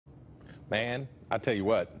Man, I tell you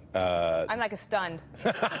what. I'm like stunned.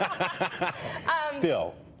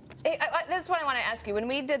 Still. This is what I want to ask you. When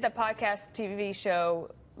we did the podcast TV show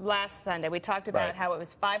last Sunday, we talked about how it was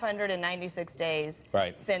 596 days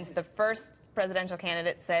since the first presidential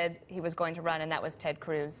candidate said he was going to run, and that was Ted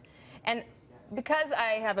Cruz. And because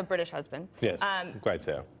I have a British husband, yes, quite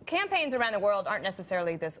so. Campaigns around the world aren't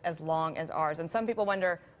necessarily as long as ours, and some people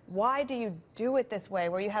wonder, why do you do it this way,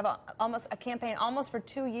 where you have a campaign almost for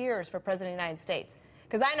 2 years for President of the United States?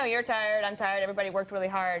 Because I know you're tired, I'm tired, everybody worked really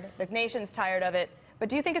hard, the nation's tired of it, but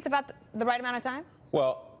do you think it's about the right amount of time?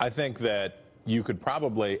 Well, I think that you could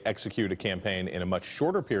probably execute a campaign in a much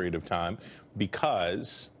shorter period of time,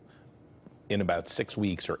 because in about 6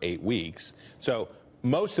 weeks or 8 weeks, so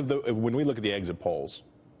most of when we look at the exit polls,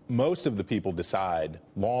 most of the people decide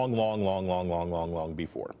long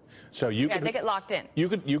before. So they get locked in.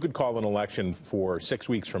 You could call an election for 6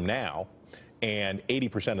 weeks from now, and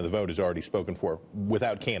 80% of the vote is already spoken for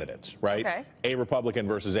without candidates, right? Okay. A Republican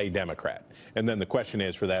versus a Democrat. And then the question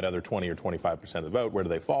is, for that other 20 or 25% of the vote, where do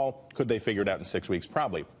they fall? Could they figure it out in 6 weeks?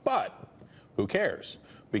 Probably. But who cares?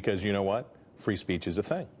 Because you know what? Free speech is a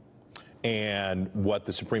thing. And what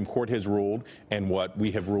the Supreme Court has ruled, and what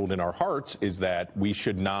we have ruled in our hearts, is that we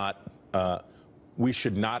should not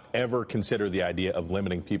ever consider the idea of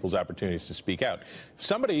limiting people's opportunities to speak out.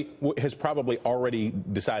 Somebody has probably already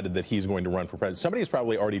decided that he's going to run for president. Somebody has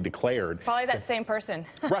probably already declared. Probably that same person.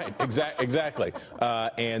 Right, exactly.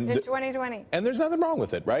 And in 2020. And there's nothing wrong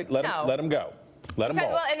with it, right? Let him go. Let him go.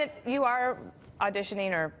 Well, and you are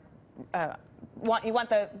auditioning or you want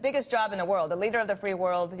the biggest job in the world, the leader of the free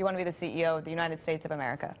world. You want to be the CEO of the United States of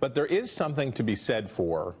America. But there is something to be said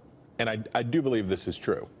for, and I do believe this is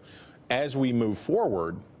true, as we move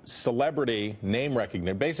forward, celebrity name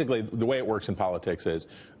recognition, basically the way it works in politics is,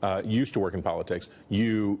 used to work in politics,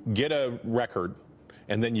 you get a record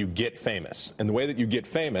and then you get famous. And the way that you get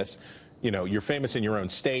famous, you know, you're famous in your own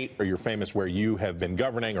state, or you're famous where you have been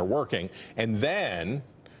governing or working, and then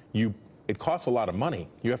it costs a lot of money.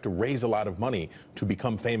 You have to raise a lot of money to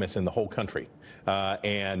become famous in the whole country.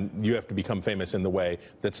 And you have to become famous in the way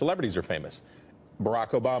that celebrities are famous.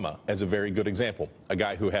 Barack Obama is a very good example. A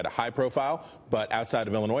guy who had a high profile, but outside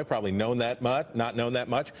of Illinois, probably not known that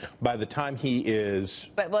much. By the time he is...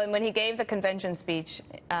 But when he gave the convention speech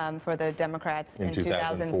for the Democrats in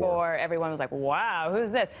 2004, everyone was like, wow,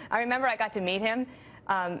 who's this? I remember I got to meet him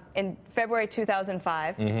in February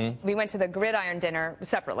 2005. We went to the Gridiron dinner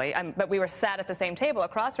separately, but we were sat at the same table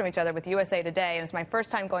across from each other with USA Today, and it was my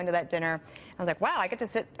first time going to that dinner. I was like, wow, I get to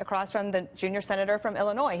sit across from the junior senator from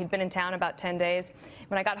Illinois. He'd been in town about 10 days.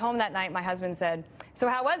 When I got home that night, my husband said, so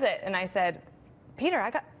how was it? And I said, Peter,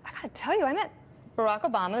 I got to tell you, I met Barack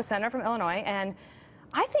Obama, the senator from Illinois, and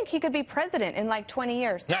I think he could be president in like 20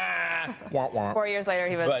 years. Wah, wah. 4 years later,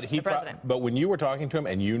 he was the president. But when you were talking to him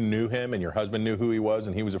and you knew him and your husband knew who he was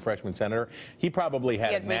and he was a freshman senator, he probably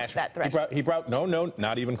had that threshold. No,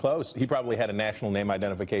 not even close. He probably had a national name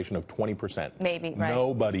identification of 20%. Maybe, right.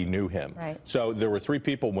 Nobody knew him. Right. So there were 3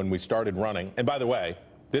 people when we started running. And by the way,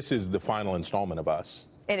 this is the final installment of us.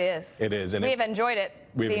 It is. It is. And we've enjoyed it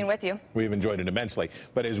being with you. We've enjoyed it immensely.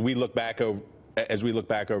 But as we look back over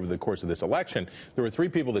the course of this election, there were 3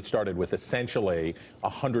 people that started with essentially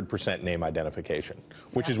 100% name identification,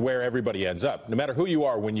 which is where everybody ends up. No matter who you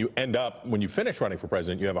are, when you finish running for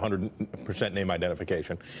president, you have 100% name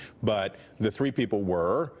identification. But the 3 people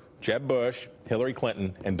were Jeb Bush, Hillary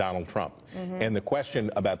Clinton, and Donald Trump. And the question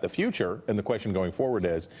about the future, and the question going forward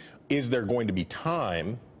is there going to be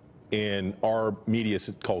time in our media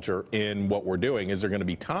culture, in what we're doing, is there going to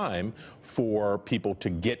be time for people to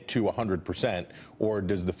get to 100%, or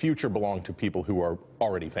does the future belong to people who are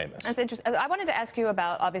already famous? That's interesting. I wanted to ask you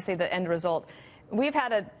about, obviously, the end result. We've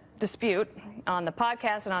had a dispute on the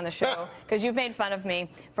podcast and on the show, because you've made fun of me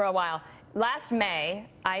for a while. Last May,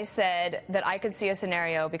 I said that I could see a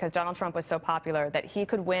scenario, because Donald Trump was so popular, that he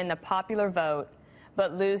could win the popular vote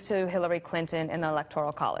but lose to Hillary Clinton in the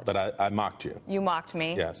Electoral College. But I mocked you. You mocked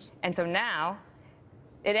me. Yes. And so now,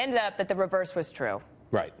 it ended up that the reverse was true.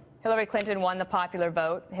 Right. Hillary Clinton won the popular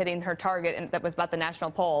vote, hitting her target, and that was about the national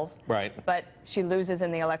polls. Right. But she loses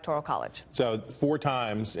in the Electoral College. So 4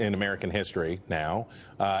 times in American history now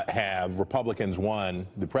have Republicans won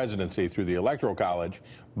the presidency through the Electoral College,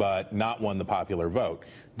 but not won the popular vote.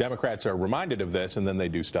 Democrats are reminded of this, and then they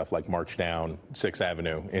do stuff like march down 6th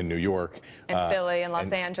Avenue in New York. And Philly and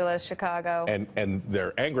Los Angeles, Chicago. And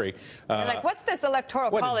they're angry. They're like, what's this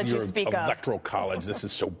Electoral College you speak of? Electoral College, this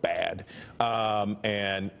is so bad.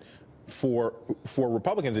 And for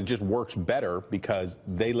Republicans, it just works better because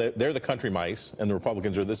they're the country mice, and the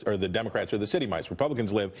Republicans or the Democrats are the city mice.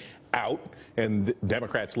 Republicans live out, and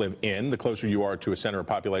Democrats live in. The closer you are to a center of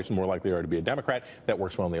population, the more likely you are to be a Democrat. That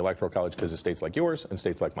works well in the Electoral College because of states like yours and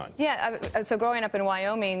states like mine. Yeah. So growing up in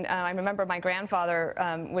Wyoming, I remember my grandfather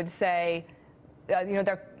would say, you know,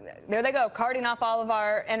 there they go, carting off all of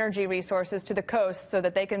our energy resources to the coast so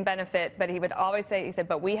that they can benefit. But he would always say, he said,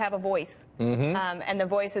 but we have a voice. And the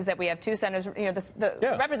voice is that we have 2 senators. You know,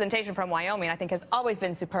 the representation from Wyoming, I think, has always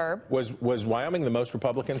been superb. Was Wyoming the most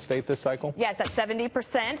Republican state this cycle? Yes, at 70%.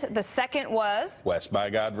 The second was? West by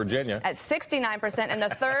God, Virginia. At 69%. And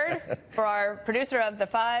the third, for our producer of The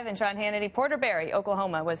Five and Sean Hannity, Porter Berry,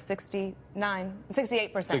 Oklahoma, was 68%.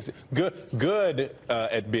 Good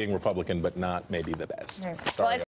at being Republican, but not maybe the best. Right. Sorry.